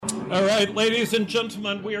All right, ladies and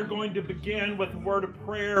gentlemen, we are going to begin with a word of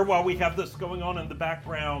prayer while we have this going on in the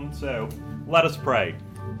background, so let us pray.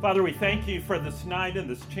 Father, we thank you for this night and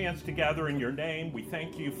this chance to gather in your name. We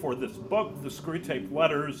thank you for this book, the Screwtape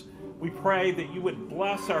Letters. We pray that you would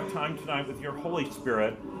bless our time tonight with your Holy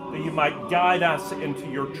Spirit, that you might guide us into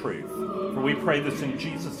your truth. For we pray this in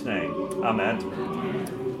Jesus' name. Amen.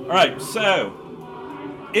 All right, so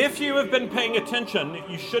if you have been paying attention,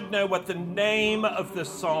 you should know what the name of this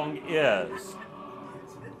song is.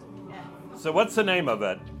 So what's the name of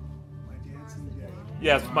it? My Dancing Day.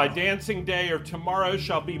 Yes, My Dancing Day, or Tomorrow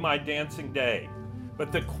Shall Be My Dancing Day.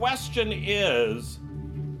 But the question is,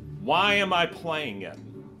 why am I playing it?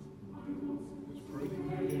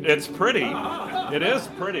 It's pretty. It is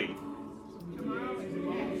pretty.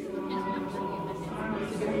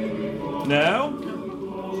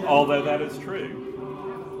 No? Although that is true.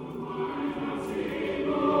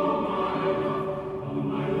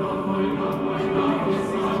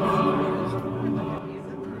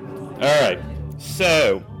 All right,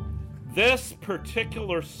 so this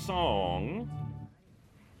particular song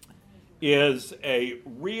is a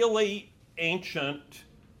really ancient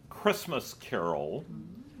Christmas carol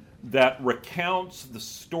that recounts the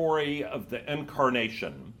story of the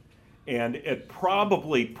Incarnation, and it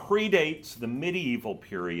probably predates the medieval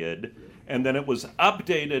period, and then it was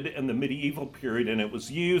updated in the medieval period, and it was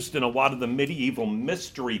used in a lot of the medieval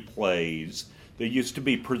mystery plays that used to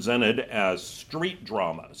be presented as street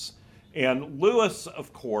dramas. And Lewis,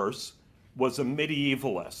 of course, was a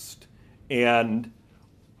medievalist. And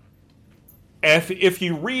if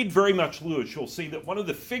you read very much Lewis, you'll see that one of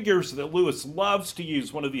the figures that Lewis loves to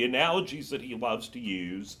use, one of the analogies that he loves to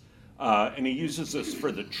use, and he uses this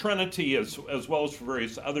for the Trinity as well as for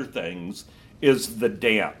various other things, is the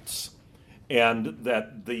dance. And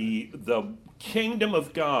that the kingdom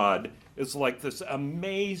of God is like this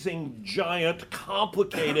amazing, giant,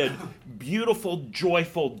 complicated, beautiful,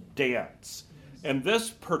 joyful dance. And this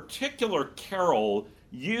particular carol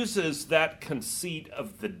uses that conceit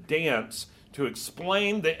of the dance to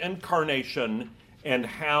explain the Incarnation and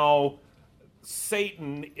how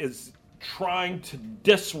Satan is trying to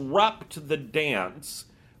disrupt the dance,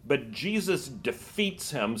 but Jesus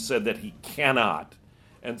defeats him so that he cannot.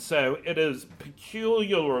 And so it is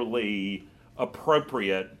peculiarly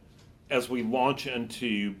appropriate as we launch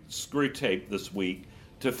into Screwtape this week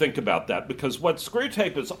to think about that, because what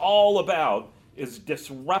Screwtape is all about is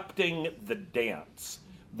disrupting the dance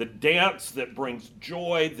that brings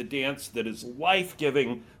joy, the dance that is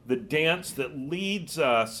life-giving, the dance that leads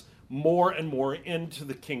us more and more into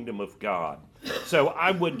the kingdom of God. So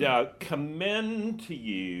I would commend to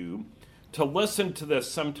you to listen to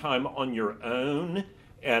this sometime on your own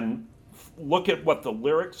and look at what the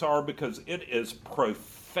lyrics are, because it is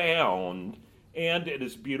profound and it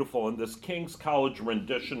is beautiful, and this King's College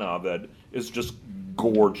rendition of it is just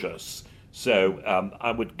gorgeous. So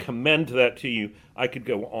I would commend that to you. I could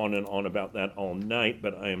go on and on about that all night,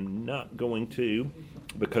 but I am not going to,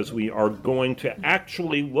 because we are going to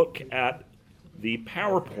actually look at the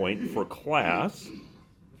PowerPoint for class.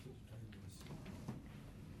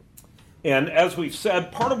 And as we've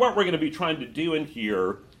said, part of what we're going to be trying to do in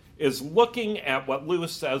here is looking at what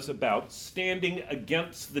Lewis says about standing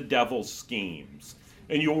against the devil's schemes.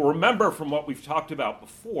 And you'll remember from what we've talked about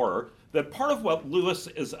before that part of what Lewis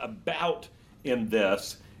is about in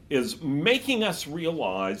this is making us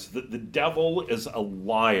realize that the devil is a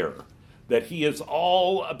liar, that he is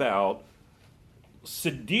all about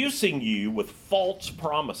seducing you with false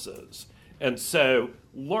promises. And so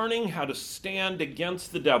learning how to stand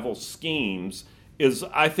against the devil's schemes is,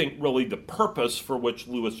 I think, really the purpose for which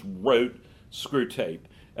Lewis wrote Screwtape.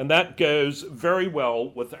 And that goes very well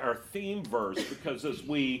with our theme verse, because as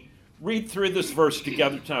we read through this verse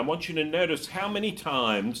together tonight, I want you to notice how many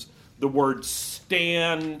times the word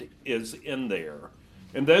stand is in there.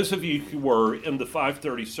 And those of you who were in the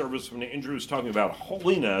 5:30 service when Andrew was talking about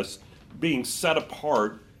holiness being set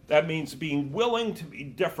apart, that means being willing to be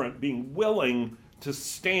different, being willing to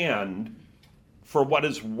stand for what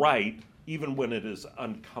is right, even when it is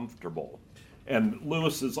uncomfortable. And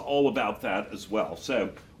Lewis is all about that as well.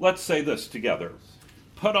 So let's say this together.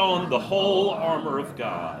 Put on the whole armor of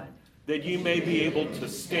God, that you may be able to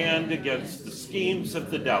stand against the schemes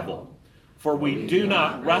of the devil. For we do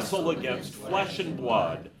not wrestle against flesh and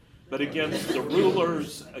blood, but against the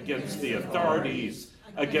rulers, against the authorities,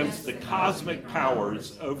 against the cosmic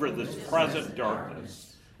powers over this present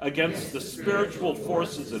darkness, against the spiritual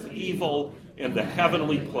forces of evil in the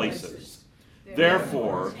heavenly places.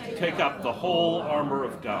 Therefore, take up the whole armor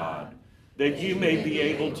of God, that you may be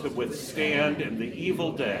able to withstand in the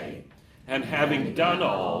evil day, and having done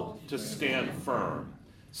all, to stand firm.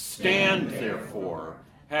 Stand, therefore,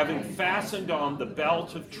 having fastened on the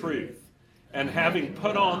belt of truth, and having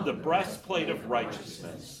put on the breastplate of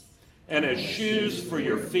righteousness, and as shoes for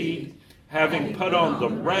your feet, having put on the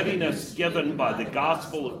readiness given by the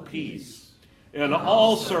gospel of peace. In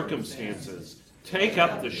all circumstances, take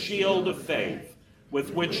up the shield of faith,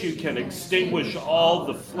 with which you can extinguish all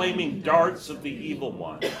the flaming darts of the evil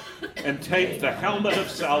one, and take the helmet of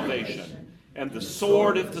salvation and the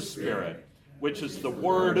sword of the Spirit, which is the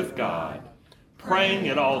word of God, praying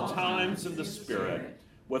at all times in the Spirit,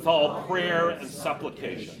 with all prayer and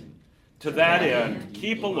supplication. To that end,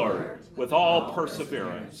 keep alert with all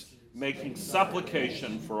perseverance, making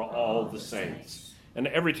supplication for all the saints. And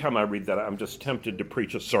every time I read that, I'm just tempted to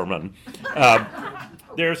preach a sermon.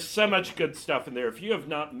 There's so much good stuff in there. If you have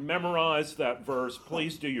not memorized that verse,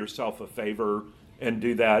 please do yourself a favor and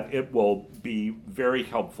do that. It will be very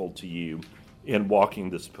helpful to you in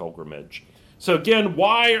walking this pilgrimage. So again,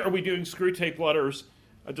 why are we doing Screwtape Letters?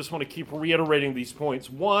 I just want to keep reiterating these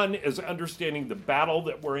points. One is understanding the battle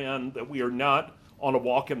that we're in, that we are not on a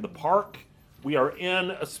walk in the park. We are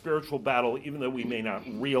in a spiritual battle, even though we may not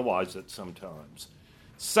realize it sometimes.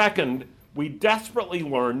 Second, we desperately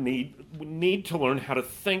need to learn how to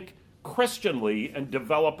think Christianly and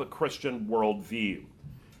develop a Christian worldview.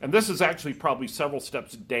 And this is actually probably several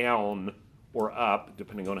steps down or up,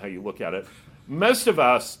 depending on how you look at it. Most of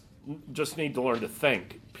us just need to learn to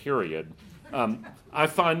think, period. I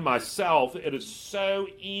find myself, it is so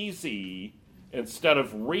easy, instead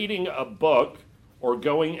of reading a book or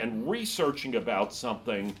going and researching about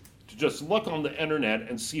something, to just look on the internet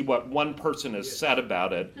and see what one person has said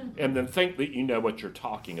about it and then think that you know what you're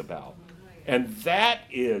talking about. And that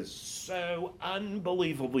is so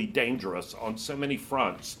unbelievably dangerous on so many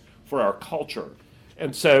fronts for our culture.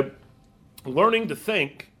 And so learning to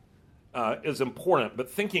think is important, but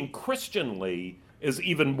thinking Christianly is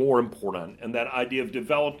even more important, and that idea of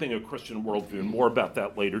developing a Christian worldview, and more about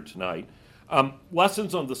that later tonight.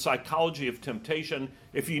 Lessons on the psychology of temptation.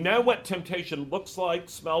 If you know what temptation looks like,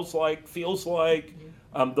 smells like, feels like,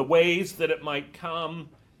 the ways that it might come,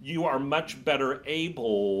 you are much better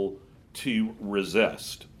able to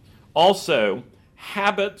resist. Also,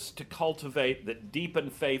 habits to cultivate that deepen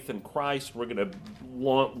faith in Christ. We're going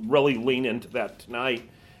to really lean into that tonight.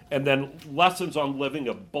 And then lessons on living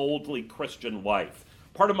a boldly Christian life.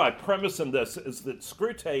 Part of my premise in this is that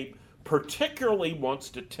Screwtape particularly wants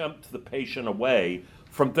to tempt the patient away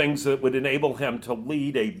from things that would enable him to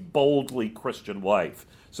lead a boldly Christian life.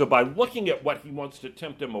 So by looking at what he wants to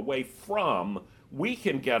tempt him away from, we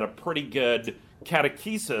can get a pretty good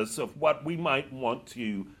catechesis of what we might want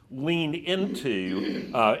to lean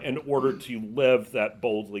into in order to live that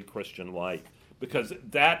boldly Christian life. Because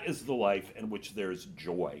that is the life in which there's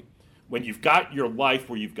joy. When you've got your life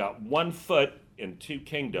where you've got one foot in two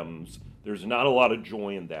kingdoms, there's not a lot of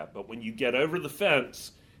joy in that. But when you get over the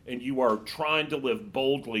fence and you are trying to live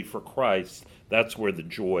boldly for Christ, that's where the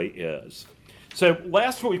joy is. So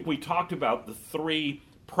last week we talked about the three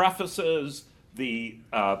prefaces, the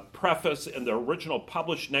preface in the original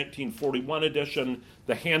published 1941 edition,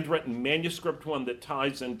 the handwritten manuscript one that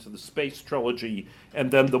ties into the Space Trilogy, and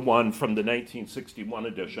then the one from the 1961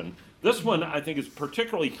 edition. This one, I think, is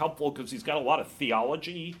particularly helpful because he's got a lot of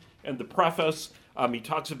theology in the preface. He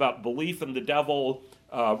talks about belief in the devil.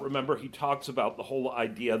 Remember, he talks about the whole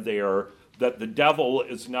idea there that the devil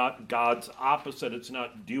is not God's opposite. It's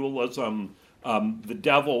not dualism. The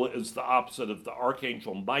devil is the opposite of the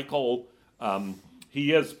Archangel Michael.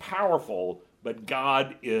 He is powerful, but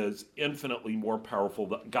God is infinitely more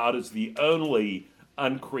powerful. God is the only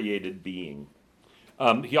uncreated being.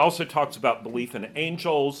 He also talks about belief in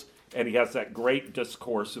angels, and he has that great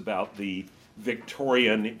discourse about the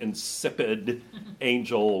Victorian insipid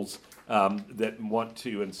angels that want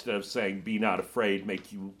to, instead of saying "be not afraid,"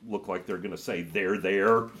 make you look like they're going to say "they're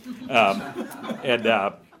there."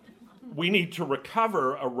 We need to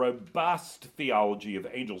recover a robust theology of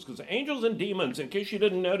angels, because angels and demons, in case you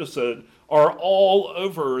didn't notice it, are all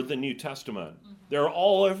over the New Testament. They're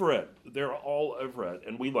all over it. They're all over it.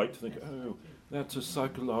 And we like to think, oh, that's a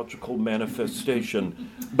psychological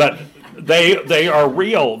manifestation. But they are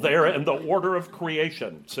real. They're in the order of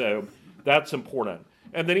creation. So that's important.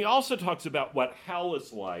 And then he also talks about what hell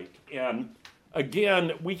is like. And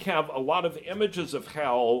again, we have a lot of images of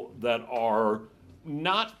hell that are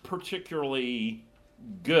not particularly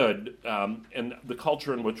good in the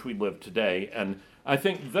culture in which we live today. And I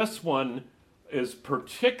think this one is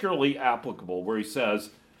particularly applicable, where he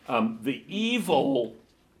says, the evil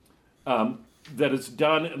that is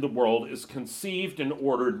done in the world is conceived and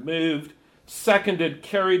ordered, moved, seconded,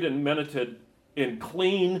 carried, and minuted in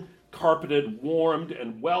clean, carpeted, warmed,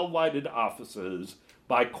 and well-lighted offices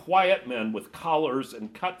by quiet men with collars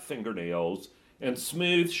and cut fingernails and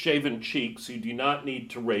smooth-shaven cheeks who do not need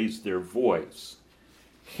to raise their voice.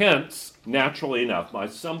 Hence, naturally enough, my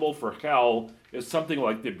symbol for hell is something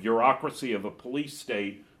like the bureaucracy of a police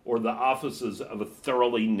state or the offices of a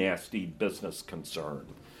thoroughly nasty business concern.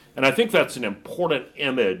 And I think that's an important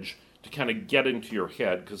image to kind of get into your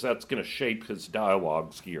head, because that's going to shape his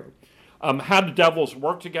dialogues here. How do devils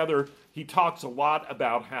work together? He talks a lot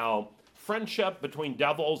about how friendship between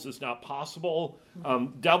devils is not possible.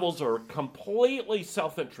 Devils are completely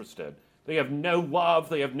self-interested. They have no love.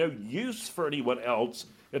 They have no use for anyone else.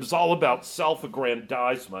 It is all about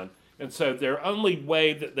self-aggrandizement. And so their only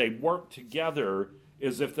way that they work together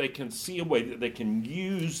is if they can see a way that they can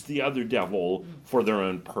use the other devil for their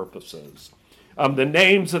own purposes. The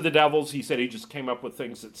names of the devils, he said he just came up with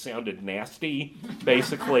things that sounded nasty,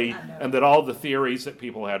 basically, and that all the theories that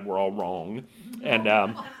people had were all wrong. And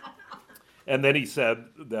then he said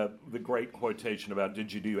the great quotation about,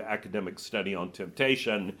 did you do academic study on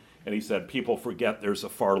temptation? And he said, people forget there's a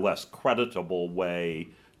far less creditable way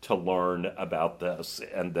to learn about this,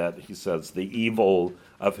 and that he says the evil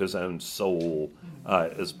of his own soul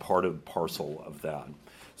is part and parcel of that.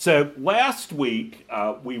 So last week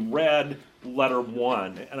we read letter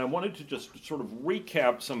 1, and I wanted to just sort of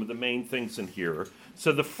recap some of the main things in here.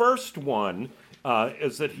 So the first one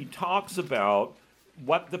is that he talks about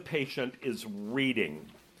what the patient is reading.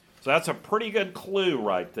 So that's a pretty good clue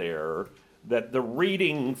right there that the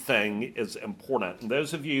reading thing is important. And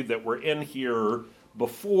those of you that were in here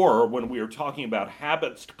before, when we were talking about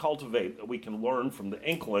habits to cultivate that we can learn from the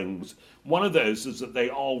Inklings, one of those is that they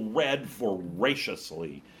all read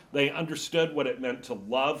voraciously. They understood what it meant to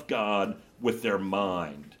love God with their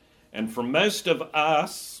mind. And for most of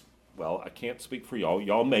us, well, I can't speak for y'all.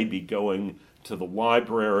 Y'all may be going to the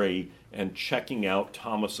library and checking out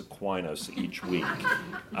Thomas Aquinas each week.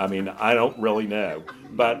 I mean, I don't really know.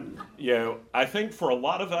 But, I think for a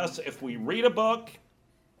lot of us, if we read a book,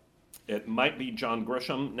 it might be John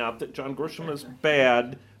Grisham. Not that John Grisham is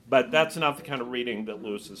bad, but that's not the kind of reading that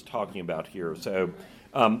Lewis is talking about here. So,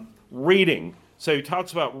 reading. So he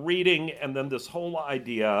talks about reading, and then this whole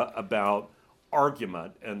idea about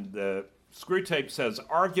argument. And the Screwtape says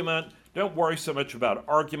argument. Don't worry so much about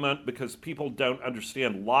argument because people don't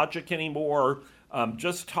understand logic anymore.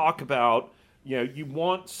 Just talk about, you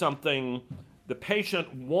want something, the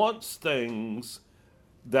patient wants things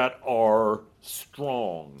that are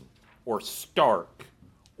strong or stark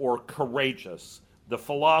or courageous, the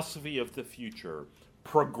philosophy of the future,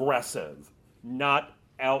 progressive, not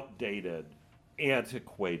outdated,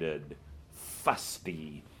 antiquated,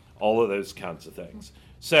 fusty, all of those kinds of things.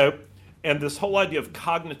 So, and this whole idea of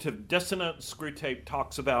cognitive dissonance, Screwtape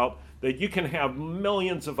talks about that you can have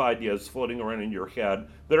millions of ideas floating around in your head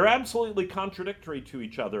that are absolutely contradictory to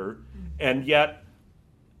each other and yet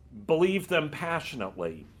believe them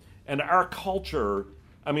passionately. And our culture,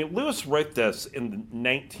 Lewis wrote this in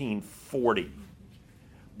 1940,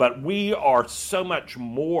 but we are so much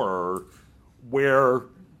more where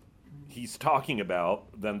he's talking about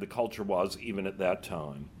than the culture was even at that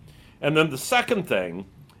time. And then the second thing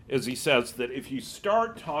is he says that if you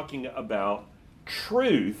start talking about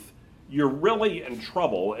truth, you're really in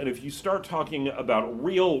trouble. And if you start talking about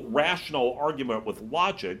real rational argument with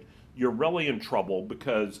logic, you're really in trouble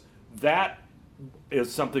because that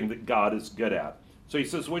is something that God is good at. So he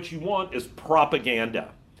says what you want is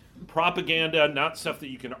propaganda. Propaganda, not stuff that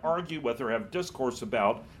you can argue with or have discourse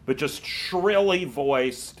about, but just shrilly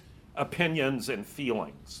voiced opinions and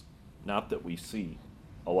feelings. Not that we see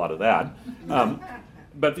a lot of that.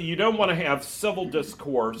 But you don't want to have civil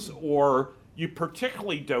discourse, or you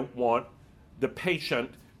particularly don't want the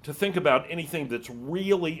patient to think about anything that's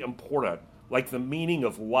really important, like the meaning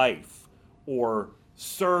of life, or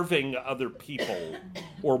serving other people,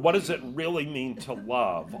 or what does it really mean to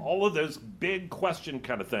love? All of those big question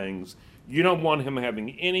kind of things, you don't want him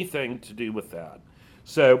having anything to do with that.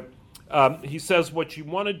 So he says what you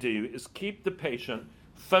want to do is keep the patient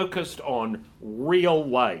focused on real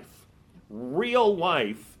life. Real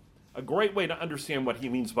life, a great way to understand what he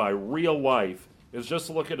means by real life is just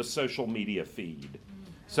to look at a social media feed.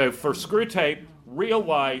 So for Screwtape, real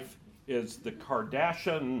life is the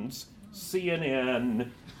Kardashians, CNN,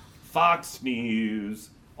 Fox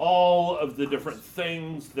News, all of the different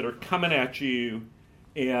things that are coming at you,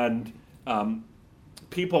 and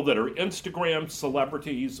people that are Instagram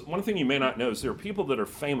celebrities. One thing you may not know is there are people that are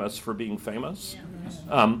famous for being famous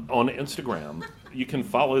on Instagram. You can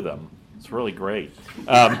follow them. It's really great.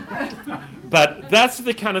 But that's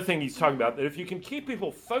the kind of thing he's talking about, that if you can keep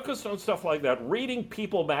people focused on stuff like that, reading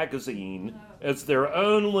People magazine as their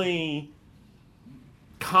only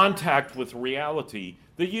contact with reality,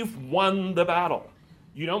 that you've won the battle.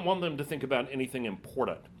 You don't want them to think about anything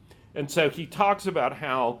important. And so he talks about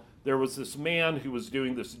how there was this man who was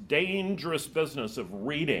doing this dangerous business of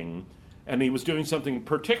reading, and he was doing something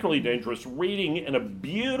particularly dangerous, reading in a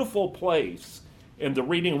beautiful place in the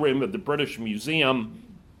reading room of the British Museum,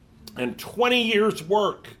 and 20 years'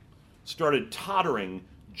 work started tottering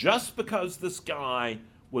just because this guy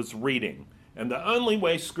was reading. And the only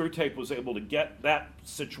way Screwtape was able to get that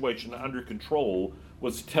situation under control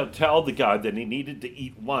was to tell the guy that he needed to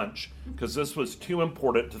eat lunch, because this was too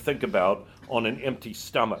important to think about on an empty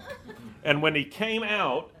stomach. And when he came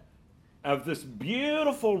out of this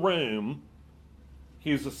beautiful room,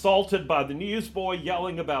 he was assaulted by the newsboy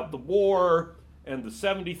yelling about the war and the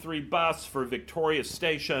 73 bus for Victoria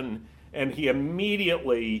Station, and he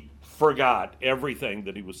immediately forgot everything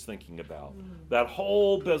that he was thinking about. That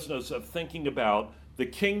whole business of thinking about the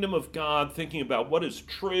kingdom of God, thinking about what is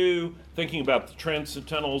true, thinking about the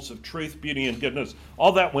transcendentals of truth, beauty, and goodness,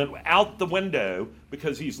 all that went out the window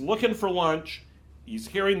because he's looking for lunch, he's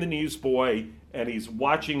hearing the newsboy, and he's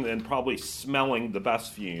watching and probably smelling the bus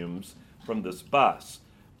fumes from this bus.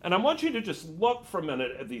 And I want you to just look for a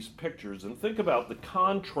minute at these pictures and think about the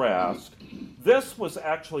contrast. This was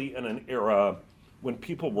actually in an era when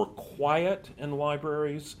people were quiet in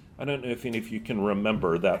libraries. I don't know if any of you can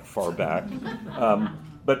remember that far back.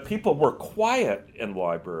 But people were quiet in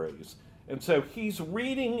libraries. And so he's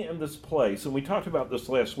reading in this place, and we talked about this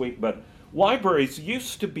last week, but libraries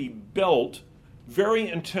used to be built very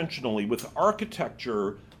intentionally with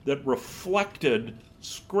architecture that reflected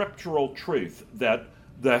scriptural truth, that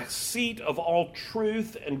the seat of all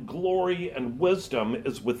truth and glory and wisdom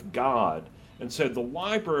is with God. And so the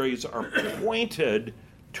libraries are pointed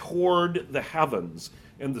toward the heavens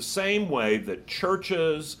in the same way that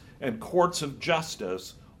churches and courts of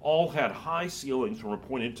justice all had high ceilings and were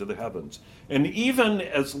pointed to the heavens. And even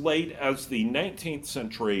as late as the 19th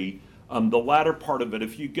century, the latter part of it,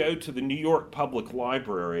 if you go to the New York Public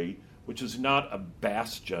Library, which is not a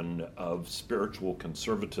bastion of spiritual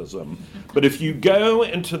conservatism, but if you go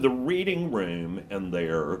into the reading room in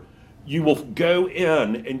there, you will go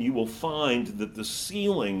in and you will find that the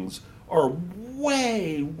ceilings are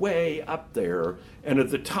way, way up there, and at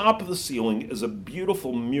the top of the ceiling is a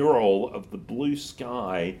beautiful mural of the blue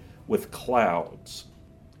sky with clouds.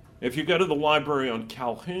 If you go to the library on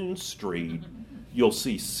Calhoun Street, you'll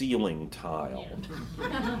see ceiling tile.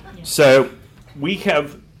 So we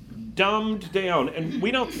have dumbed down, and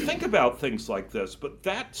we don't think about things like this, but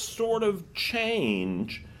that sort of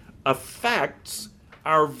change affects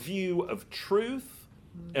our view of truth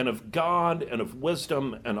and of God and of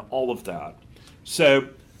wisdom and all of that. So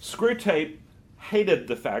Screwtape hated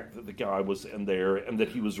the fact that the guy was in there and that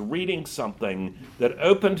he was reading something that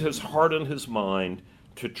opened his heart and his mind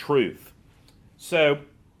to truth. So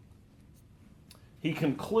he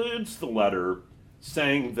concludes the letter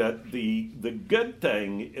saying that the good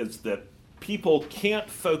thing is that people can't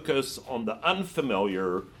focus on the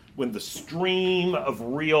unfamiliar when the stream of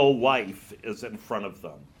real life is in front of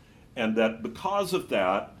them. And that because of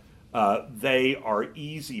that, they are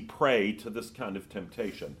easy prey to this kind of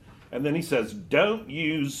temptation. And then he says, don't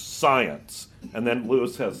use science. And then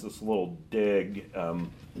Lewis has this little dig,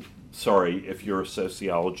 sorry if you're a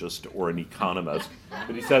sociologist or an economist,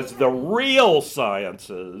 but he says the real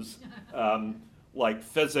sciences, like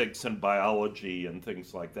physics and biology and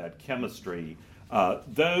things like that, chemistry,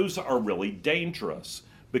 those are really dangerous.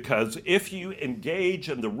 Because if you engage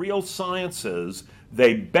in the real sciences,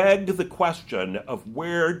 they beg the question of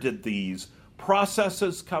where did these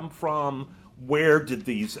processes come from? Where did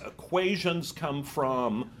these equations come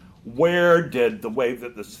from? Where did the way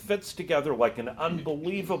that this fits together like an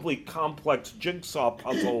unbelievably complex jigsaw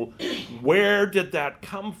puzzle, where did that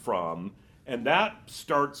come from? And that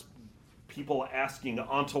starts people asking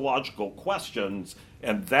ontological questions,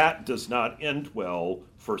 and that does not end well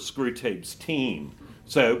for Screwtape's team.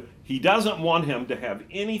 So he doesn't want him to have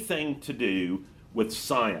anything to do with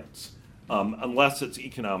science, unless it's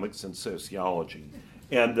economics and sociology.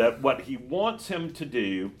 And that what he wants him to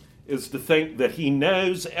do is to think that he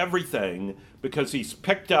knows everything because he's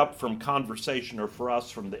picked up from conversation, or for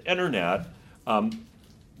us from the internet,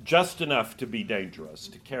 just enough to be dangerous,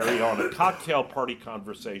 to carry on a cocktail party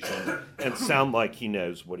conversation and sound like he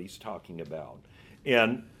knows what he's talking about.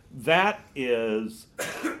 And that is,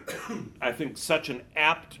 I think, such an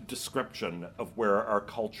apt description of where our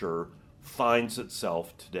culture finds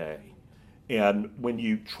itself today. And when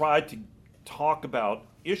you try to talk about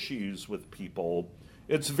issues with people,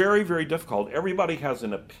 it's very, very difficult. Everybody has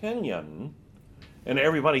an opinion, and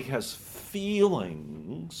everybody has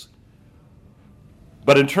feelings.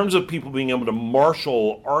 But in terms of people being able to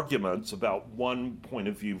marshal arguments about one point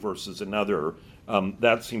of view versus another,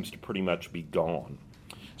 that seems to pretty much be gone.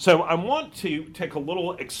 So I want to take a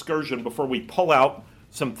little excursion before we pull out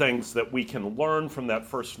some things that we can learn from that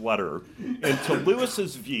first letter into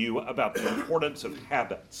Lewis's view about the importance of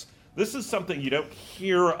habits. This is something you don't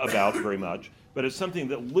hear about very much, but it's something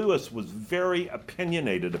that Lewis was very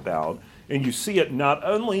opinionated about, and you see it not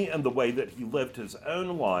only in the way that he lived his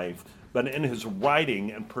own life, but in his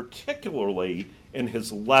writing, and particularly in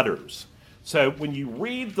his letters. So when you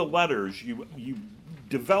read the letters, you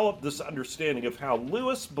develop this understanding of how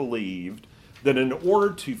Lewis believed that in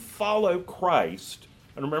order to follow Christ,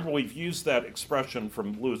 and remember we've used that expression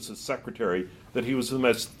from Lewis's secretary, that he was the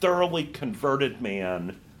most thoroughly converted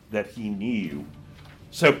man that he knew.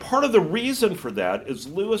 So part of the reason for that is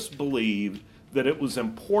Lewis believed that it was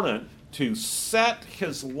important to set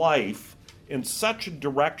his life in such a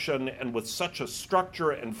direction and with such a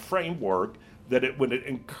structure and framework that it would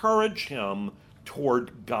encourage him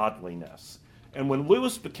toward godliness. And when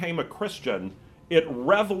Lewis became a Christian, it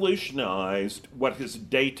revolutionized what his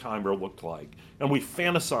daytimer looked like. And we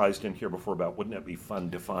fantasized in here before about wouldn't it be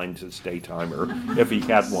fun to find his daytimer if he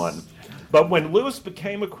had one. But when Lewis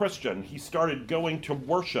became a Christian, he started going to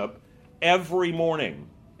worship every morning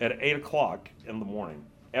at 8 o'clock in the morning,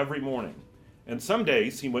 every morning. And some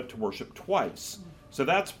days he went to worship twice. So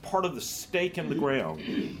that's part of the stake in the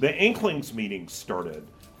ground. The Inklings meeting started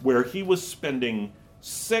where he was spending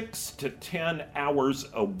 6 to 10 hours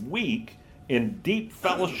a week in deep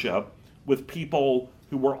fellowship with people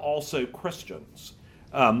who were also Christians.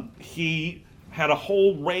 He had a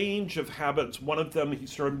whole range of habits. One of them, he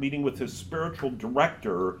started meeting with his spiritual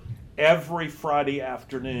director every Friday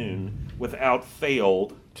afternoon without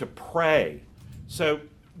fail to pray. So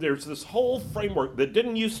there's this whole framework that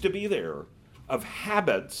didn't used to be there of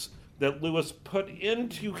habits that Lewis put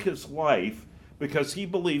into his life because he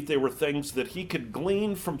believed they were things that he could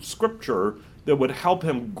glean from Scripture that would help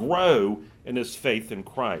him grow in his faith in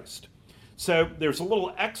Christ. So there's a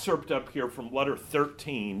little excerpt up here from letter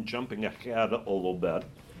 13, jumping ahead a little bit.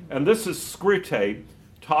 And this is Screwtape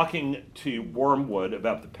talking to Wormwood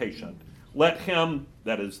about the patient. Let him,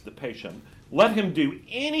 that is the patient, let him do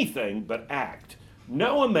anything but act.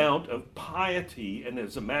 No amount of piety in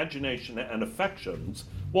his imagination and affections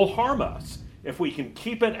will harm us if we can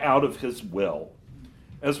keep it out of his will.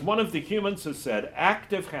 As one of the humans has said,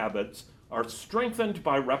 active habits are strengthened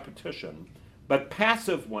by repetition, but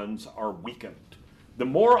passive ones are weakened. The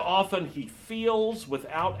more often he feels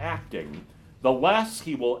without acting, the less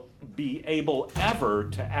he will be able ever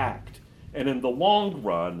to act. And in the long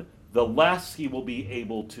run, the less he will be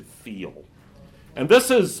able to feel. And this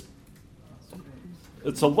is,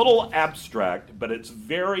 it's a little abstract, but it's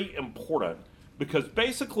very important because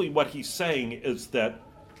basically what he's saying is that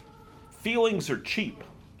feelings are cheap,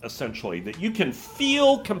 essentially, that you can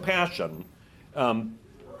feel compassion.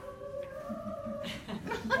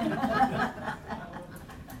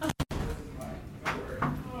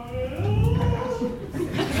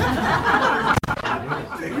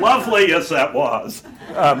 Lovely as that was.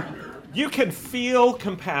 You can feel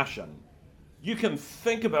compassion. You can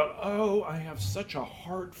think about, oh, I have such a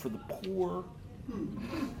heart for the poor.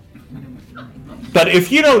 But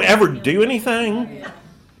if you don't ever do anything,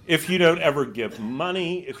 if you don't ever give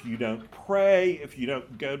money, if you don't pray, if you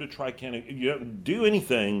don't go to Tri-County, if you don't do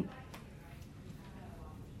anything,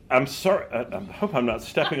 I'm sorry, I hope I'm not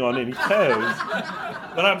stepping on any toes,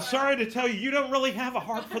 but I'm sorry to tell you, you don't really have a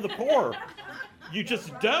heart for the poor. You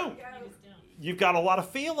just don't. You've got a lot of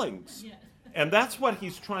feelings. And that's what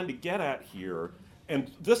he's trying to get at here.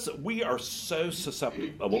 And this, we are so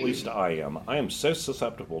susceptible, at least I am. I am so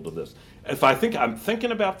susceptible to this. If I think I'm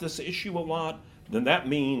thinking about this issue a lot, then that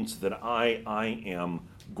means that I am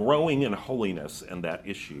growing in holiness in that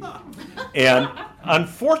issue. And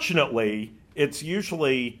unfortunately, it's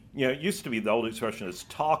usually, it used to be the old expression is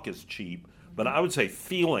talk is cheap, but I would say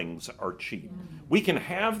feelings are cheap. We can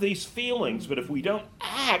have these feelings, but if we don't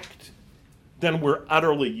act, then we're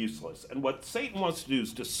utterly useless. And what Satan wants to do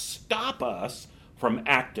is to stop us from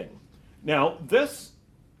acting. Now, this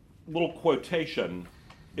little quotation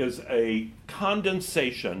is a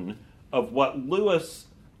condensation of what Lewis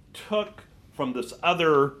took from this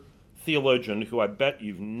other theologian who I bet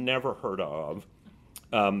you've never heard of,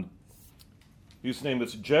 whose name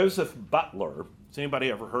is Joseph Butler. Has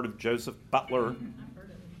anybody ever heard of Joseph Butler? I've heard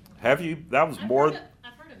of him. Have you? That was more... I've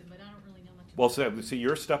heard of him, but I don't really know much Well, see,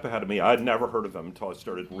 you're a step ahead of me. I'd never heard of him until I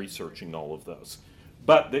started researching all of this.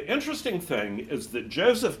 But the interesting thing is that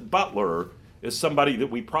Joseph Butler is somebody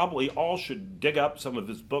that we probably all should dig up some of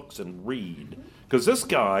his books and read, because this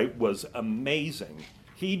guy was amazing.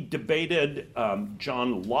 He debated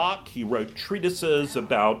John Locke. He wrote treatises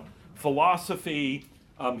about philosophy.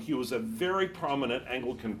 He was a very prominent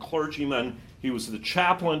Anglican clergyman. He was the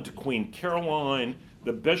chaplain to Queen Caroline,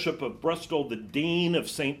 the Bishop of Bristol, the Dean of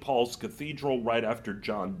St. Paul's Cathedral right after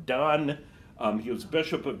John Donne. He was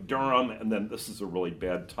Bishop of Durham, and then this is a really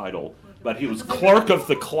bad title, but he was Clerk of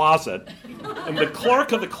the Closet. And the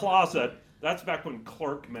Clerk of the Closet, that's back when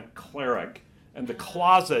clerk meant cleric, and the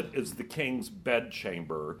closet is the king's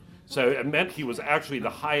bedchamber. So it meant he was actually the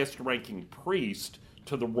highest ranking priest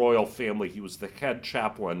to the royal family. He was the head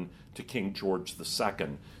chaplain to King George II.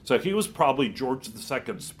 So he was probably George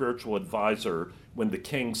II's spiritual advisor when the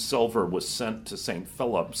king's silver was sent to St.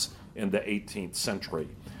 Philip's in the 18th century.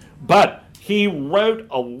 But he wrote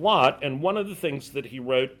a lot, and one of the things that he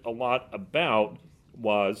wrote a lot about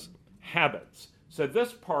was habits. So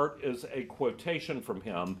this part is a quotation from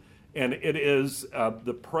him, and it is,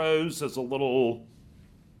 the prose is a little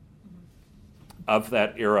of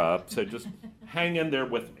that era, so just hang in there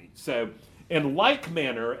with me. So, in like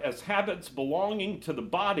manner, as habits belonging to the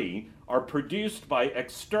body are produced by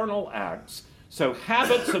external acts, so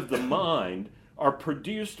habits of the mind are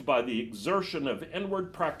produced by the exertion of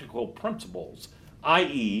inward practical principles,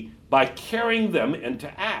 i.e., by carrying them into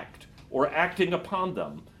act or acting upon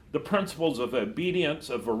them, the principles of obedience,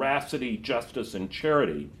 of veracity, justice, and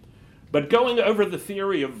charity. But going over the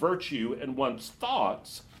theory of virtue in one's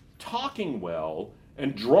thoughts, talking well,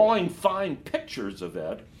 and drawing fine pictures of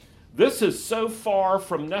it, this is so far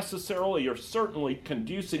from necessarily or certainly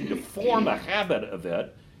conducing to form a habit of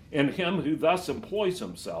it in him who thus employs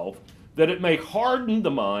himself, that it may harden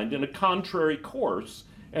the mind in a contrary course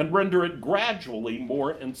and render it gradually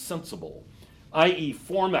more insensible, i.e.,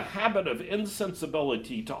 form a habit of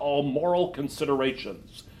insensibility to all moral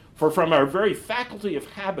considerations. For from our very faculty of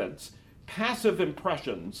habits, passive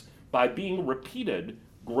impressions, by being repeated,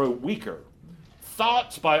 grow weaker.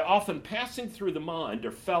 Thoughts, by often passing through the mind,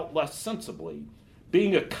 are felt less sensibly.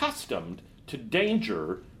 Being accustomed to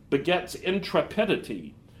danger begets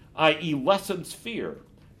intrepidity, i.e., lessens fear.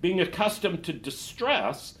 Being accustomed to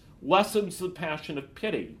distress lessens the passion of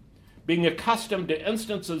pity. Being accustomed to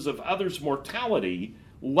instances of others' mortality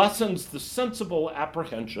lessens the sensible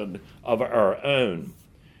apprehension of our own.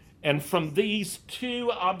 And from these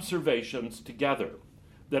two observations together,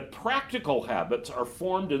 that practical habits are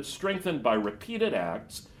formed and strengthened by repeated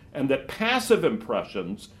acts, and that passive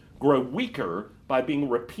impressions grow weaker by being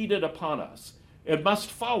repeated upon us, it must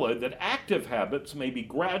follow that active habits may be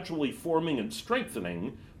gradually forming and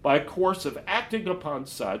strengthening by a course of acting upon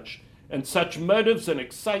such and such motives and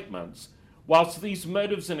excitements, whilst these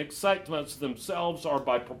motives and excitements themselves are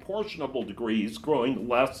by proportionable degrees growing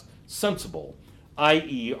less sensible,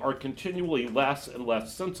 i.e., are continually less and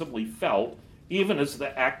less sensibly felt, even as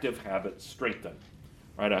the active habits strengthen.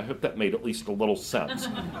 Right? I hope that made at least a little sense.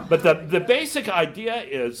 But the basic idea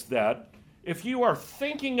is that if you are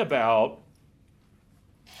thinking about,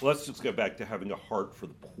 let's just go back to having a heart for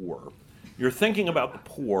the poor. You're thinking about the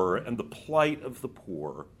poor and the plight of the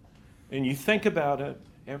poor, and you think about it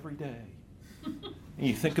every day. And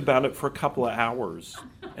you think about it for a couple of hours,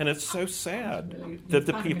 and it's so sad that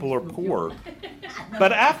the people are poor.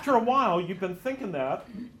 But after a while, you've been thinking that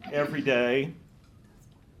every day.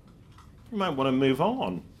 You might want to move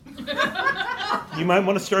on. You might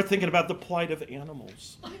want to start thinking about the plight of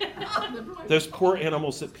animals. Those poor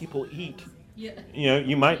animals that people eat. You know,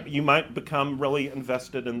 you might become really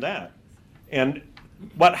invested in that. And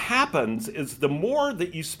what happens is the more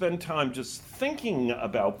that you spend time just thinking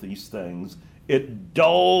about these things, it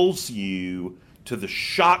dulls you to the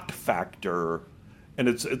shock factor. And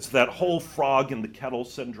it's that whole frog in the kettle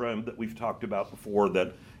syndrome that we've talked about before,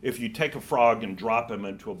 that if you take a frog and drop him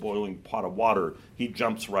into a boiling pot of water, he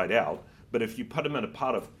jumps right out. But if you put him in a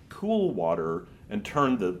pot of cool water and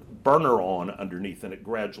turn the burner on underneath and it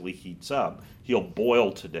gradually heats up, he'll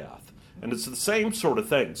boil to death. And it's the same sort of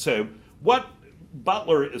thing. So what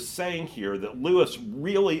Butler is saying here that Lewis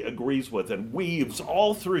really agrees with and weaves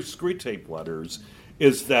all through Screwtape Letters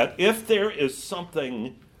is that if there is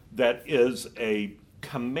something that is a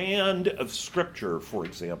command of Scripture, for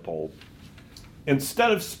example,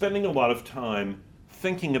 instead of spending a lot of time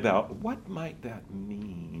thinking about what might that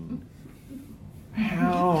mean,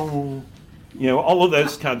 how, all of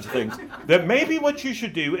those kinds of things, that maybe what you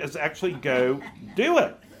should do is actually go do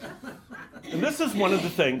it. And this is one of the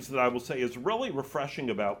things that I will say is really refreshing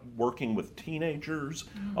about working with teenagers.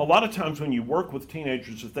 A lot of times when you work with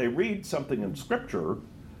teenagers, if they read something in Scripture,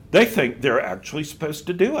 they think they're actually supposed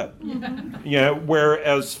to do it.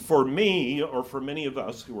 Whereas for me, or for many of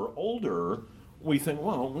us who are older, we think,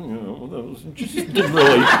 well, those just didn't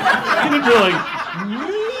really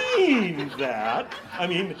mean that. I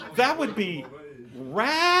mean, that would be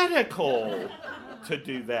radical to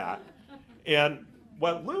do that. And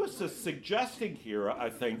what Lewis is suggesting here, I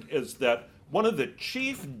think, is that one of the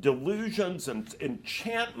chief delusions and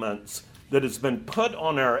enchantments that has been put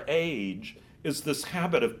on our age is this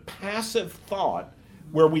habit of passive thought,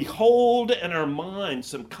 where we hold in our mind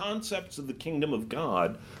some concepts of the kingdom of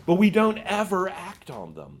God, but we don't ever act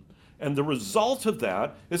on them. And the result of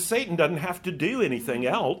that is Satan doesn't have to do anything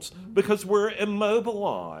else because we're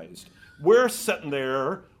immobilized. We're sitting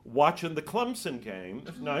there watching the Clemson game.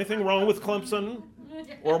 There's nothing wrong with Clemson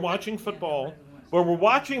or watching football, but we're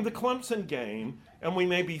watching the Clemson game and we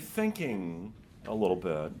may be thinking a little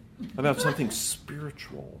bit about something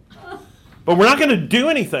spiritual. But we're not going to do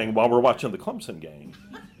anything while we're watching the Clemson game.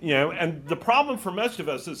 And the problem for most of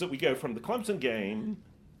us is that we go from the Clemson game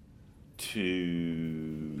to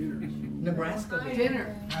Nebraska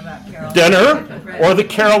dinner. How about Carolina? Dinner or the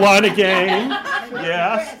Carolina game.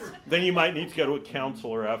 Yes. Then you might need to go to a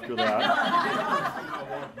counselor after that.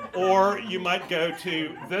 Or you might go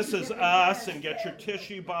to This Is Us and get your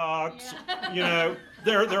tissue box.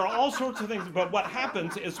 There are all sorts of things. But what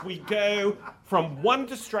happens is we go from one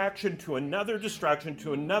distraction to another distraction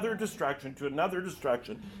to another distraction to another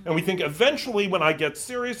distraction. And we think eventually when I get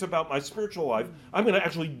serious about my spiritual life, I'm going to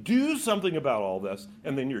actually do something about all this.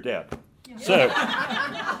 And then you're dead. So,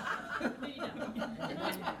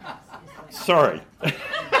 sorry.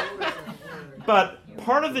 But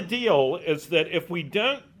part of the deal is that if we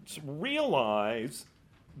don't realize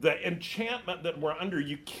the enchantment that we're under,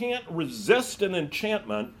 you can't resist an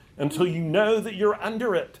enchantment until you know that you're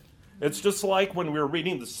under it. It's just like when we were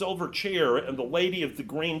reading The Silver Chair and the lady of the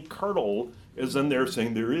green kirtle is in there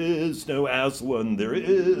saying, there is no Aslan, there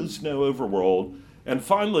is no overworld. And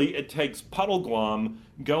finally, it takes Puddleglum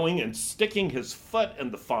going and sticking his foot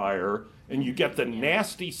in the fire, and you get the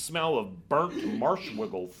nasty smell of burnt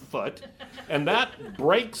marshwiggle foot, and that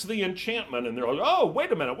breaks the enchantment, and they're like, oh,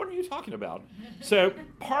 wait a minute, what are you talking about? So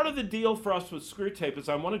part of the deal for us with Screwtape is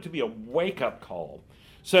I want it to be a wake-up call.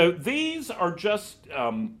 So these are just,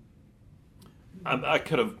 I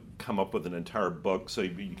could have come up with an entire book so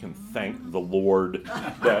you can thank the Lord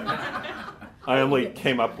that I only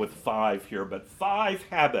came up with 5 here, but 5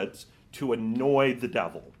 habits to annoy the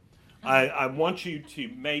devil. I want you to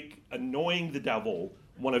make annoying the devil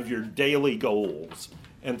one of your daily goals.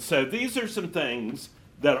 And so these are some things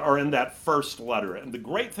that are in that first letter. And the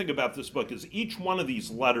great thing about this book is each one of these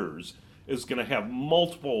letters is going to have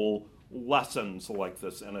multiple lessons like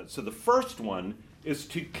this in it. So the first one is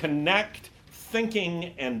to connect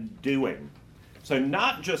thinking and doing. So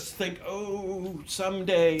not just think, oh,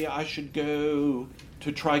 someday I should go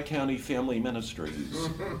to Tri-County Family Ministries.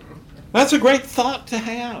 That's a great thought to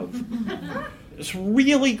have. It's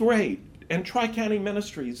really great. And Tri-County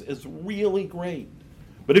Ministries is really great.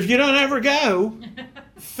 But if you don't ever go,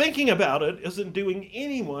 thinking about it isn't doing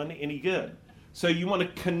anyone any good. So you want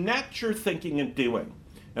to connect your thinking and doing.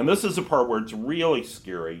 And this is the part where it's really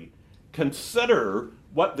scary. Consider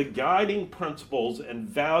what the guiding principles and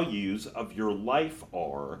values of your life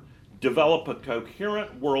are. Develop a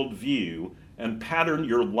coherent worldview and pattern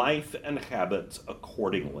your life and habits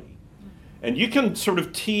accordingly. And you can sort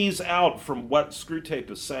of tease out from what Screwtape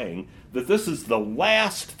is saying that this is the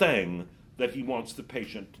last thing that he wants the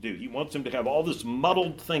patient to do. He wants him to have all this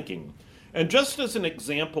muddled thinking. And just as an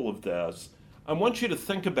example of this, I want you to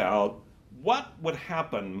think about what would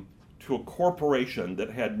happen to a corporation that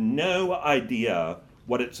had no idea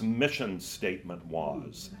what its mission statement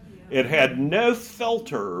was. It had no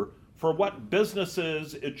filter for what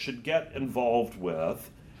businesses it should get involved with,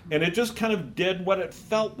 and it just kind of did what it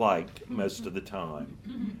felt like most of the time.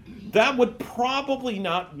 That would probably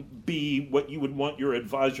not be what you would want your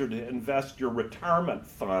advisor to invest your retirement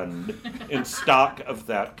fund in stock of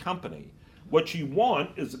that company. What you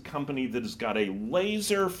want is a company that has got a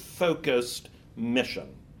laser-focused mission,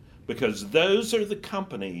 because those are the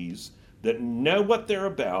companies that know what they're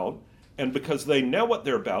about, and because they know what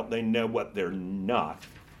they're about, they know what they're not.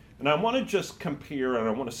 And I want to just compare, and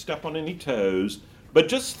I want to step on any toes, but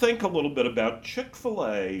just think a little bit about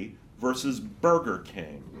Chick-fil-A versus Burger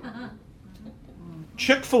King.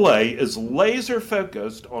 Chick-fil-A is laser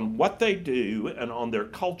focused on what they do and on their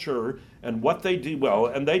culture and what they do well,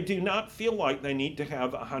 and they do not feel like they need to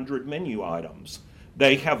have 100 menu items.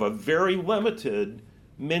 They have a very limited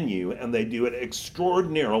menu, and they do it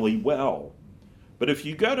extraordinarily well. But if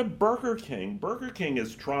you go to Burger King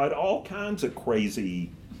has tried all kinds of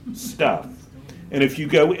crazy stuff. And if you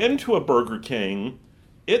go into a Burger King,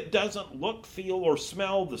 it doesn't look, feel, or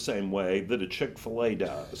smell the same way that a Chick-fil-A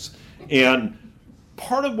does. And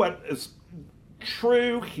part of what is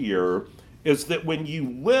true here is that when you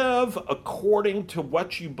live according to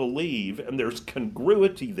what you believe, and there's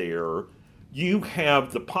congruity there, you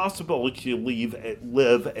have the possibility to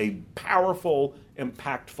live a powerful,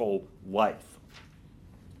 impactful life.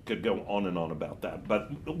 Could go on and on about that.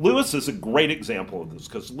 But Lewis is a great example of this,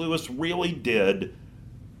 because Lewis really did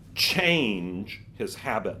change his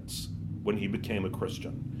habits when he became a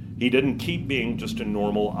Christian. He didn't keep being just a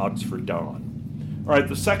normal Oxford Don. All right,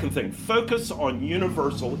 the second thing, focus on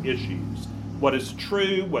universal issues. What is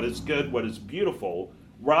true, what is good, what is beautiful,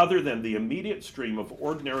 rather than the immediate stream of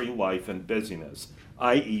ordinary life and busyness,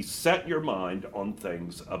 i.e. set your mind on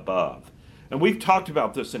things above. And we've talked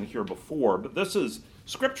about this in here before, but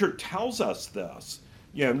Scripture tells us this.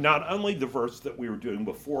 Not only the verse that we were doing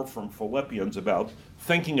before from Philippians about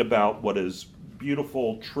thinking about what is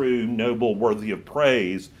beautiful, true, noble, worthy of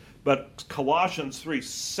praise, but Colossians 3,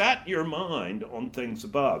 set your mind on things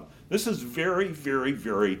above. This is very, very,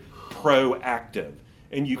 very proactive.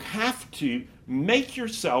 And you have to make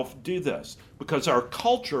yourself do this, because our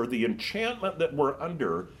culture, the enchantment that we're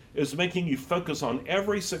under, is making you focus on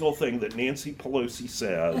every single thing that Nancy Pelosi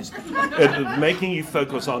says. It's making you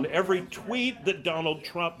focus on every tweet that Donald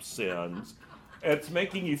Trump sends. It's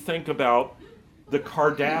making you think about the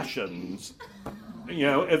Kardashians.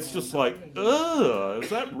 It's just like, ugh, is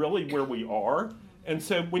that really where we are? And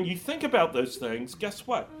so when you think about those things, guess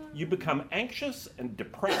what? You become anxious and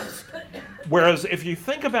depressed. Whereas if you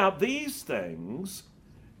think about these things,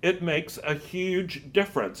 it makes a huge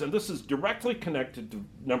difference. And this is directly connected to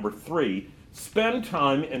number 3. Spend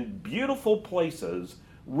time in beautiful places,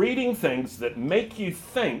 reading things that make you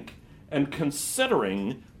think and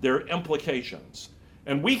considering their implications.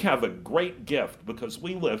 And we have a great gift because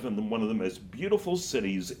we live in one of the most beautiful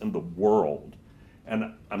cities in the world.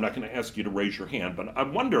 And I'm not going to ask you to raise your hand, but I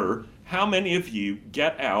wonder how many of you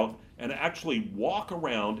get out and actually walk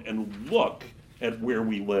around and look at where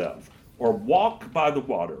we live, or walk by the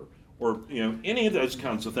water, or any of those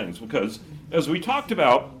kinds of things. Because as we talked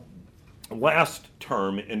about last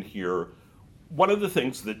term in here, one of the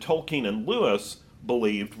things that Tolkien and Lewis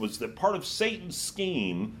believed was that part of Satan's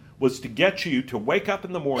scheme was to get you to wake up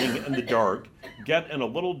in the morning in the dark, get in a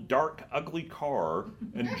little dark, ugly car,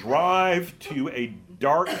 and drive to a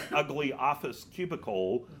dark, ugly office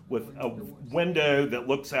cubicle with a window that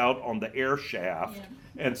looks out on the air shaft,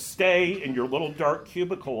 and stay in your little dark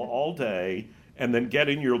cubicle all day, and then get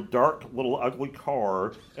in your dark, little, ugly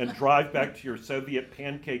car and drive back to your Soviet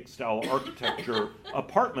pancake-style architecture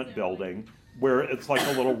apartment building where it's like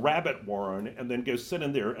a little rabbit warren, and then go sit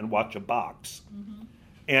in there and watch a box. Mm-hmm.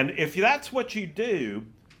 And if that's what you do,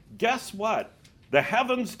 guess what? The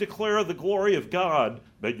heavens declare the glory of God,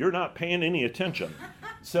 but you're not paying any attention.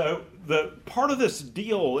 So the part of this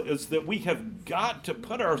deal is that we have got to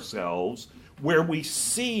put ourselves where we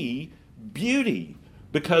see beauty,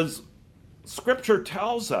 because Scripture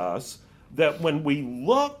tells us that when we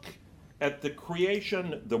look at the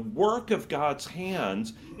creation, the work of God's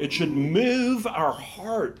hands, it should move our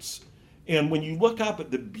hearts. And when you look up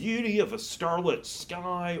at the beauty of a starlit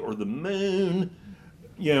sky, or the moon,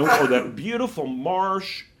 or that beautiful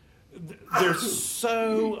marsh, there's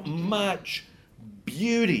so much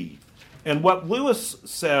beauty. And what Lewis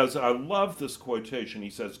says, I love this quotation,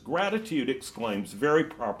 he says, "Gratitude exclaims very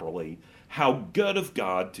properly, how good of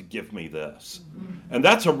God to give me this." And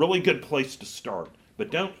that's a really good place to start,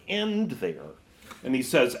 but don't end there. And he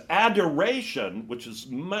says, adoration, which is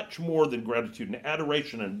much more than gratitude, and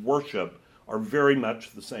adoration and worship are very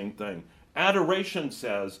much the same thing. Adoration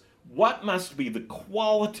says, what must be the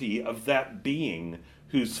quality of that being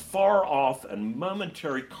whose far off and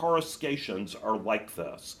momentary coruscations are like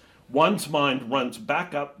this? One's mind runs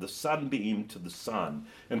back up the sunbeam to the sun.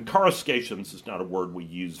 And coruscations is not a word we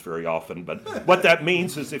use very often, but what that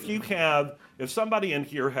means is if somebody in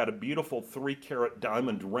here had a beautiful 3-carat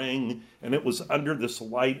diamond ring and it was under this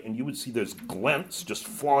light and you would see those glints just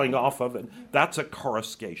flying off of it, that's a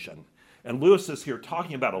coruscation. And Lewis is here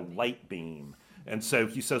talking about a light beam. And so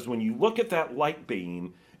he says, when you look at that light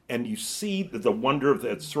beam and you see the wonder of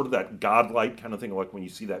that, sort of that godlike kind of thing, like when you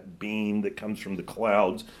see that beam that comes from the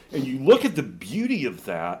clouds, and you look at the beauty of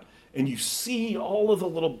that, and you see all of the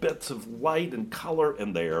little bits of light and color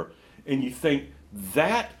in there, and you think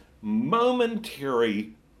that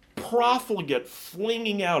momentary profligate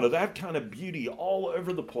flinging out of that kind of beauty all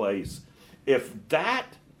over the place, if that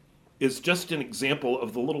is just an example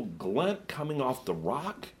of the little glint coming off the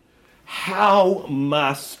rock, how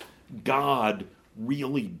must God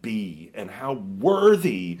really be, and how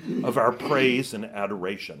worthy of our praise and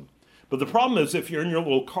adoration? But the problem is, if you're in your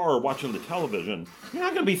little car watching the television, you're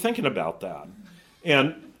not going to be thinking about that.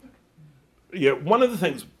 And one of the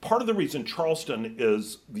things, part of the reason Charleston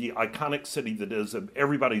is the iconic city that is, and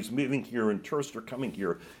everybody's moving here and tourists are coming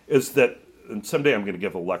here, is that, and someday I'm going to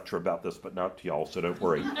give a lecture about this, but not to y'all, so don't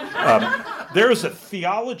worry. There is a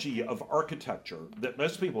theology of architecture that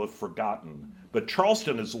most people have forgotten, but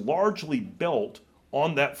Charleston is largely built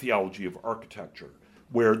on that theology of architecture,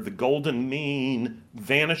 where the golden mean,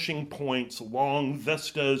 vanishing points, long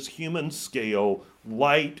vistas, human scale,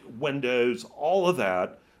 light, windows, all of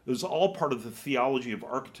that is all part of the theology of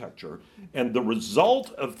architecture. And the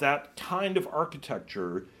result of that kind of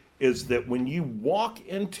architecture is that when you walk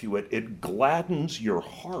into it, it gladdens your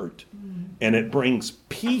heart and it brings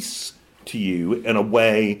peace to you in a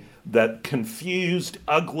way that confused,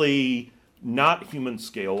 ugly, not human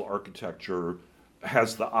scale architecture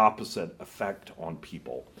has the opposite effect on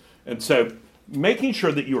people. And so making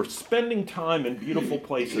sure that you're spending time in beautiful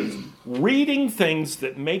places, reading things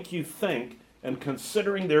that make you think and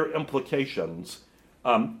considering their implications,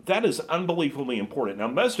 that is unbelievably important. Now,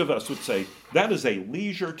 most of us would say that is a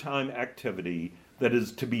leisure time activity that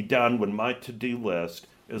is to be done when my to-do list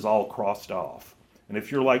is all crossed off. And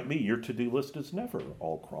if you're like me, your to-do list is never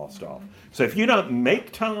all crossed off. So if you don't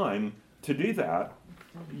make time to do that,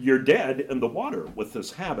 you're dead in the water with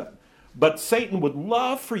this habit. But Satan would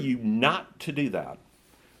love for you not to do that.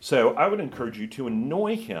 So I would encourage you to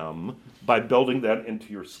annoy him by building that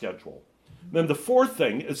into your schedule. Then the fourth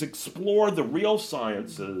thing is explore the real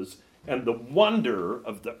sciences and the wonder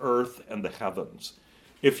of the earth and the heavens.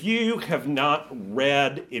 If you have not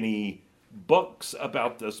read any books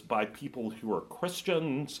about this by people who are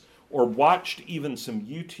Christians or watched even some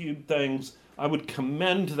YouTube things, I would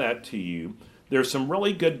commend that to you. There's some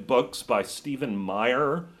really good books by Stephen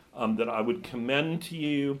Meyer that I would commend to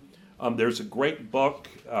you. There's a great book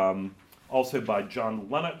also by John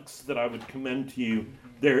Lennox that I would commend to you.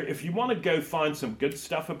 There, if you want to go find some good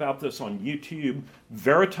stuff about this on YouTube,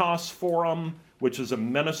 Veritas Forum, which is a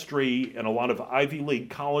ministry in a lot of Ivy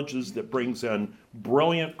League colleges that brings in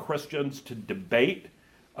brilliant Christians to debate.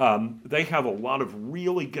 They have a lot of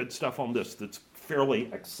really good stuff on this that's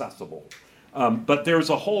fairly accessible. But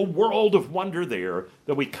there's a whole world of wonder there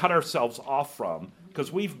that we cut ourselves off from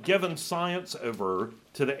because we've given science over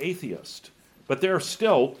to the atheist. But there are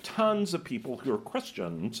still tons of people who are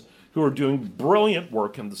Christians who are doing brilliant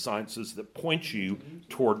work in the sciences that point you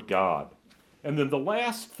toward God. And then the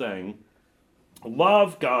last thing,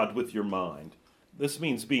 love God with your mind. This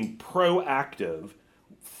means being proactive,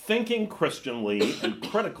 thinking Christianly and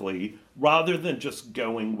critically rather than just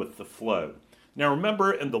going with the flow. Now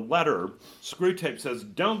remember, in the letter, Screwtape says,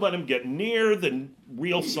 don't let him get near the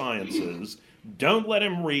real sciences, don't let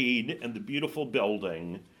him read in the beautiful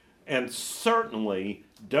building, and certainly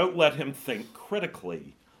don't let him think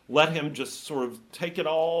critically. Let him just sort of take it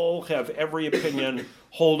all, have every opinion,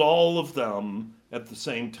 hold all of them at the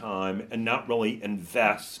same time, and not really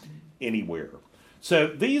invest anywhere. So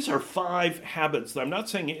these are 5 habits. I'm not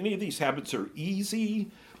saying any of these habits are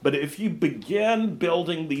easy, but if you begin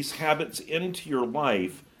building these habits into your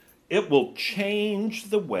life, it will change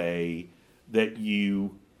the way that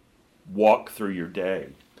you walk through your day.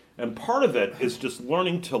 And part of it is just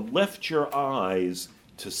learning to lift your eyes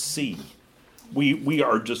to see. We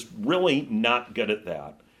are just really not good at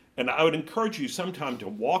that. And I would encourage you sometime to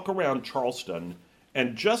walk around Charleston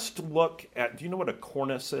and just look at, do you know what a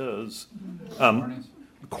cornice is?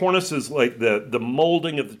 Cornice is like the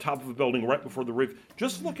molding at the top of a building right before the roof.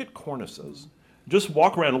 Just look at cornices. Just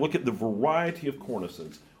walk around and look at the variety of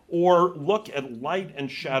cornices. Or look at light and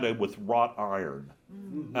shadow with wrought iron.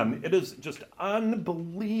 It is just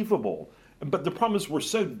unbelievable. But the problem is we're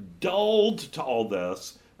so dulled to all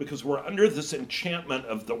this because we're under this enchantment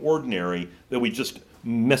of the ordinary that we just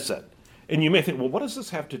miss it. And you may think, well, what does this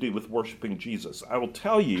have to do with worshiping Jesus? I will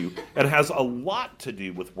tell you, it has a lot to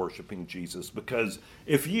do with worshiping Jesus, because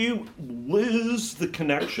if you lose the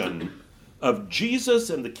connection of Jesus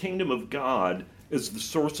and the kingdom of God as the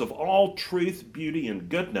source of all truth, beauty, and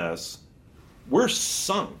goodness, we're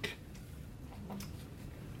sunk.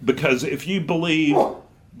 Because if you believe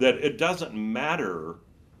that it doesn't matter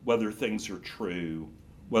whether things are true,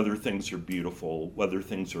 whether things are beautiful, whether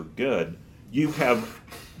things are good, you have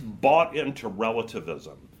bought into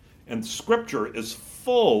relativism. And Scripture is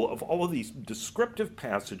full of all of these descriptive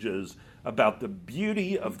passages about the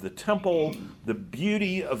beauty of the temple, the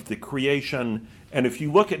beauty of the creation. And if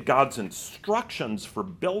you look at God's instructions for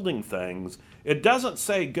building things, it doesn't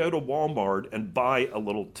say go to Walmart and buy a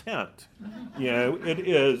little tent. It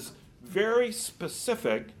is very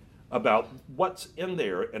specific about what's in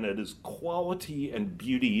there, and it is quality and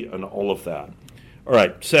beauty and all of that. All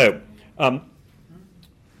right, so all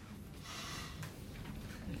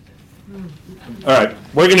right,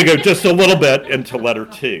 we're going to go just a little bit into letter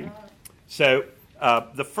 2. So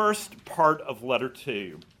the first part of letter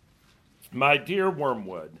 2. My dear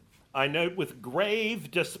Wormwood, I note with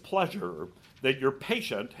grave displeasure that your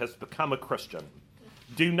patient has become a Christian.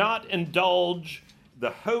 Do not indulge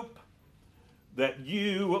the hope that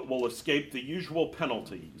you will escape the usual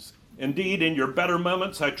penalties. Indeed, in your better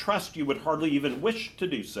moments, I trust you would hardly even wish to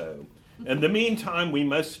do so. In the meantime, we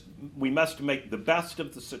must make the best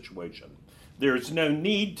of the situation. There is no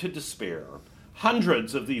need to despair.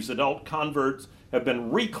 Hundreds of these adult converts have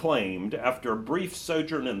been reclaimed after a brief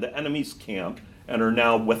sojourn in the enemy's camp and are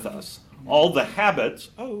now with us. All the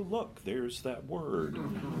habits, oh look, there's that word.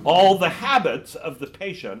 All the habits of the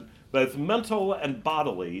patient, both mental and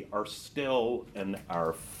bodily, are still in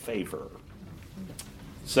our favor.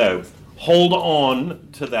 So hold on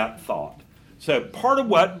to that thought. So part of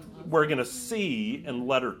what we're going to see in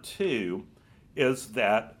letter 2 is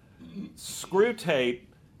that Screwtape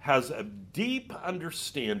has a deep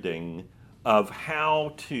understanding of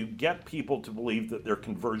how to get people to believe that their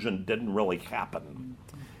conversion didn't really happen,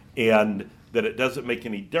 and that it doesn't make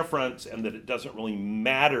any difference, and that it doesn't really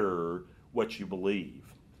matter what you believe.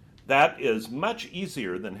 That is much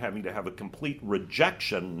easier than having to have a complete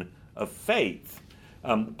rejection of faith.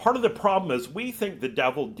 Part of the problem is we think the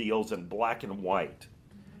devil deals in black and white,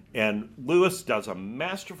 and Lewis does a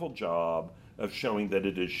masterful job of showing that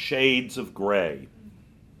it is shades of gray.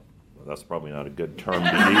 Well, that's probably not a good term to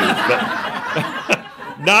use,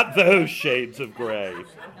 but not those shades of gray.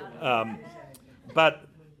 But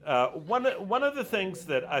one of the things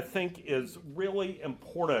that I think is really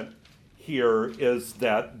important here is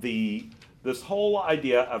that this whole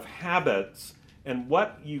idea of habits and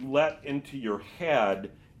what you let into your head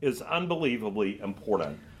is unbelievably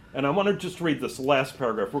important. And I want to just read this last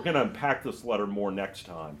paragraph. We're going to unpack this letter more next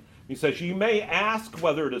time. He says, you may ask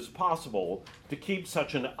whether it is possible to keep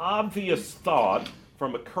such an obvious thought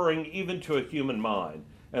from occurring even to a human mind.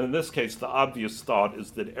 And in this case, the obvious thought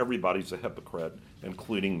is that everybody's a hypocrite,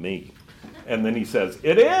 including me. And then he says,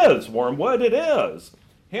 it is, Wormwood, it is.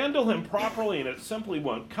 Handle him properly and it simply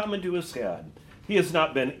won't come into his head. He has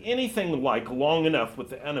not been anything like long enough with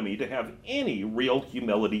the enemy to have any real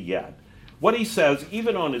humility yet. What he says,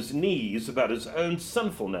 even on his knees, about his own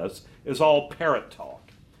sinfulness is all parrot talk.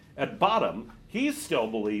 At bottom, he still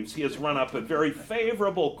believes he has run up a very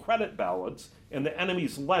favorable credit balance in the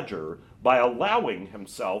enemy's ledger by allowing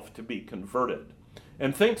himself to be converted,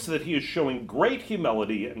 and thinks that he is showing great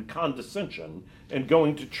humility and condescension in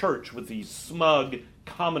going to church with these smug,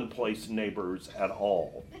 commonplace neighbors at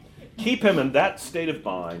all. Keep him in that state of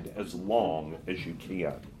mind as long as you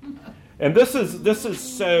can. And this is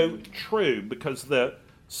so true, because the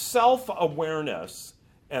self-awareness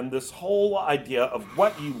and this whole idea of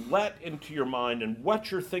what you let into your mind and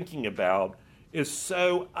what you're thinking about is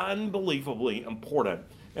so unbelievably important.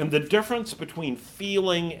 And the difference between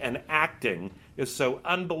feeling and acting is so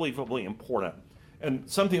unbelievably important. And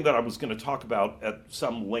something that I was going to talk about at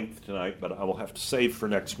some length tonight, but I will have to save for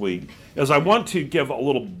next week, is I want to give a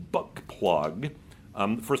little book plug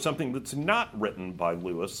for something that's not written by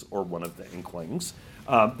Lewis or one of the Inklings.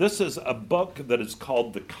 This is a book that is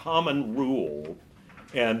called The Common Rule,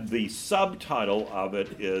 and the subtitle of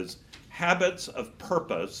it is Habits of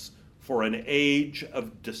Purpose for an Age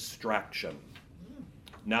of Distraction.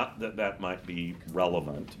 Not that that might be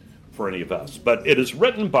relevant for any of us, but it is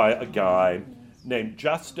written by a guy named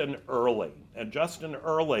Justin Earley. And Justin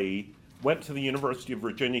Earley went to the University of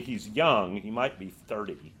Virginia. He's young, he might be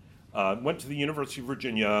 30. Went to the University of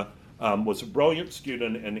Virginia, was a brilliant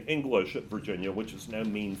student in English at Virginia, which is no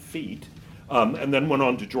mean feat, and then went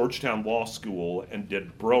on to Georgetown Law School and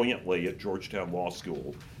did brilliantly at Georgetown Law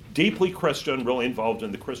School. Deeply Christian, really involved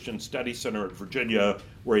in the Christian Study Center at Virginia,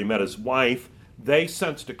 where he met his wife. They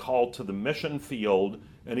sensed a call to the mission field,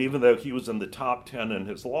 and even though he was in the top 10 in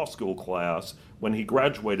his law school class, when he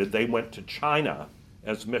graduated, they went to China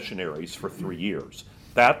as missionaries for 3 years.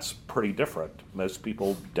 That's pretty different. Most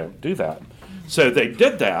people don't do that. So they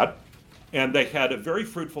did that, and they had a very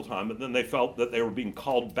fruitful time, and then they felt that they were being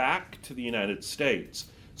called back to the United States.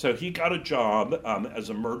 So he got a job as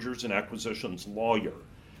a mergers and acquisitions lawyer.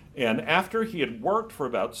 And after he had worked for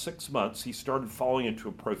about 6 months, he started falling into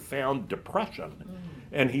a profound depression.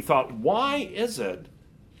 And he thought, why is it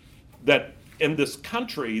that in this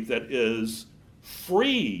country that is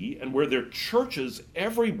free and where there are churches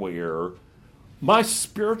everywhere, my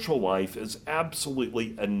spiritual life is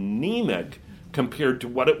absolutely anemic compared to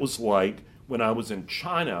what it was like when I was in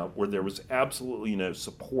China, where there was absolutely no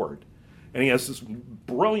support. And he has this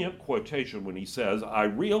brilliant quotation when he says, I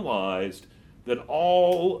realized that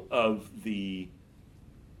all of the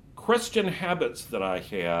Christian habits that I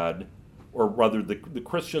had, or rather the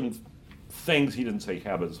Christian things, he didn't say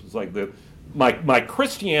habits, it was like my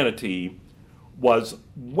Christianity was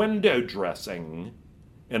window dressing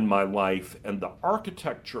in my life, and the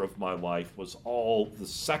architecture of my life was all the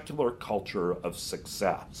secular culture of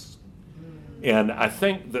success. And I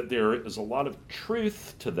think that there is a lot of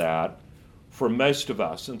truth to that for most of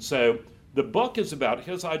us. And so the book is about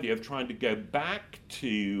his idea of trying to go back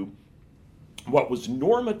to what was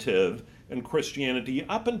normative in Christianity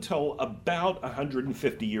up until about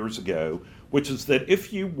 150 years ago, which is that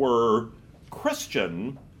if you were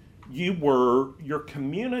Christian, your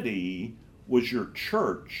community was your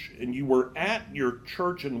church, and you were at your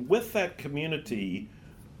church and with that community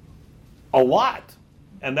a lot.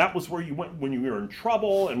 And that was where you went when you were in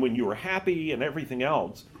trouble and when you were happy and everything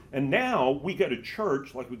else. And now we go to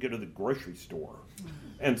church like we go to the grocery store.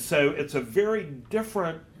 And so it's a very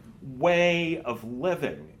different way of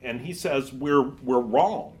living. And he says we're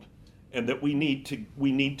wrong, and that we need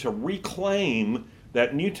to reclaim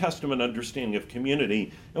that New Testament understanding of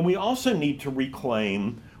community. And we also need to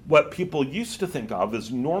reclaim what people used to think of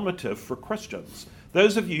as normative for Christians.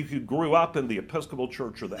 Those of you who grew up in the Episcopal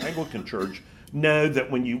Church or the Anglican Church know that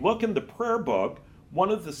when you look in the prayer book, one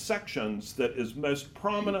of the sections that is most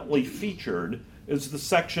prominently featured is the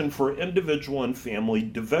section for individual and family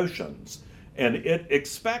devotions. And it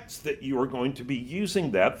expects that you are going to be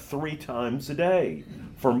using that 3 times a day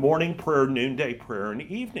for morning prayer, noonday prayer, and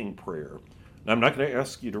evening prayer. Now, I'm not going to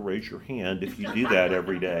ask you to raise your hand if you do that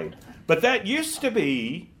every day. But that used to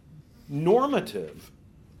be normative.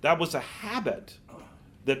 That was a habit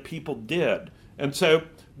that people did. And so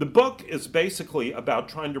the book is basically about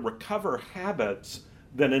trying to recover habits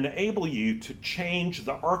that enable you to change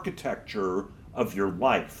the architecture of your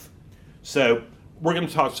life. So we're going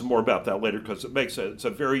to talk some more about that later, because it's a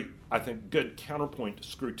very, I think, good counterpoint to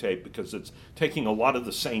Screwtape, because it's taking a lot of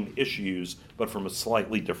the same issues but from a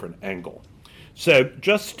slightly different angle. So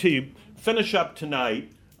just to finish up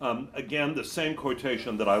tonight, again, the same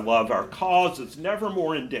quotation that I love: our cause is never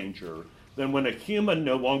more in danger than when a human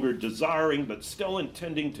no longer desiring but still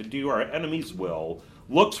intending to do our enemy's will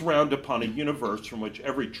looks round upon a universe from which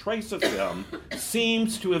every trace of him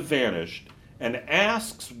seems to have vanished and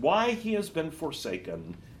asks why he has been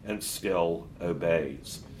forsaken and still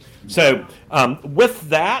obeys. So with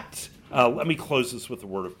that, let me close this with a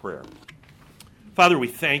word of prayer. Father, we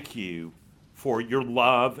thank you for your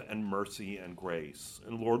love and mercy and grace.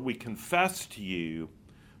 And Lord, we confess to you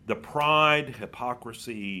the pride,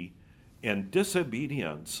 hypocrisy, and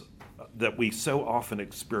disobedience that we so often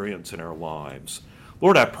experience in our lives.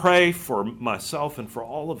 Lord, I pray for myself and for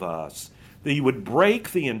all of us that you would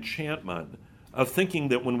break the enchantment of thinking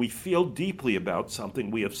that when we feel deeply about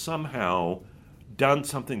something, we have somehow done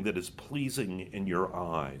something that is pleasing in your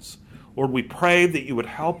eyes. Lord, we pray that you would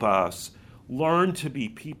help us learn to be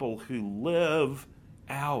people who live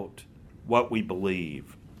out what we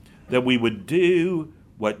believe, that we would do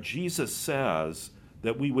what Jesus says,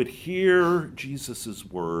 that we would hear Jesus'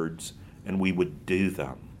 words and we would do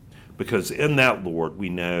them. Because in that, Lord, we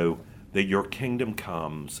know that your kingdom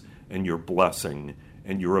comes and your blessing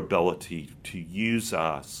and your ability to use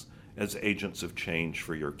us as agents of change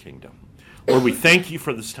for your kingdom. Lord, we thank you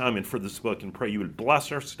for this time and for this book, and pray you would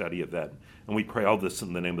bless our study of it. And we pray all this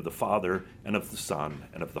in the name of the Father, and of the Son,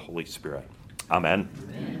 and of the Holy Spirit. Amen.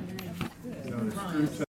 Amen.